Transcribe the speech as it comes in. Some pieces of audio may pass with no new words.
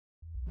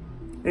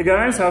Hey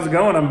guys, how's it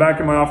going? I'm back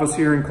in my office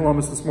here in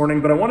Columbus this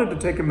morning, but I wanted to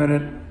take a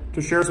minute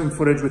to share some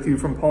footage with you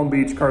from Palm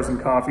Beach Cars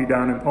and Coffee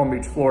down in Palm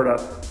Beach, Florida.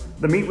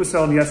 The meet was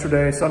held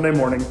yesterday, Sunday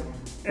morning,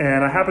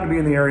 and I happened to be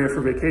in the area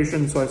for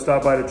vacation, so I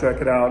stopped by to check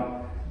it out.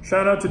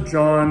 Shout out to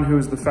John, who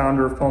is the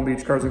founder of Palm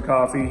Beach Cars and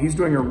Coffee. He's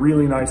doing a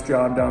really nice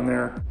job down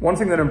there. One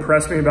thing that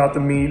impressed me about the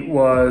meet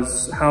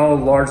was how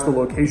large the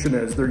location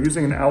is. They're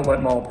using an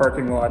outlet mall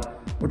parking lot,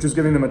 which is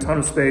giving them a ton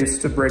of space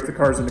to break the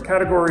cars into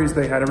categories.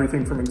 They had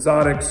everything from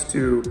exotics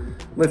to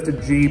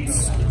lifted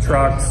Jeeps,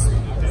 trucks,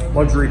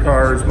 luxury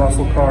cars,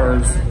 muscle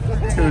cars,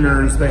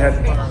 tuners. They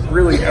had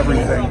really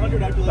everything.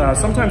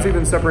 Sometimes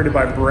even separated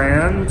by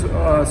brand,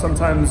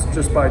 sometimes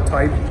just by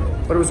type.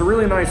 But it was a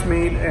really nice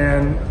meet,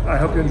 and I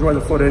hope you enjoy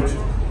the footage.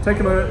 Take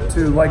a minute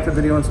to like the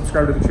video and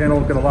subscribe to the channel.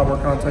 We've got a lot more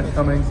content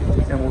coming,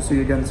 and we'll see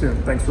you again soon.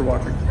 Thanks for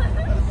watching.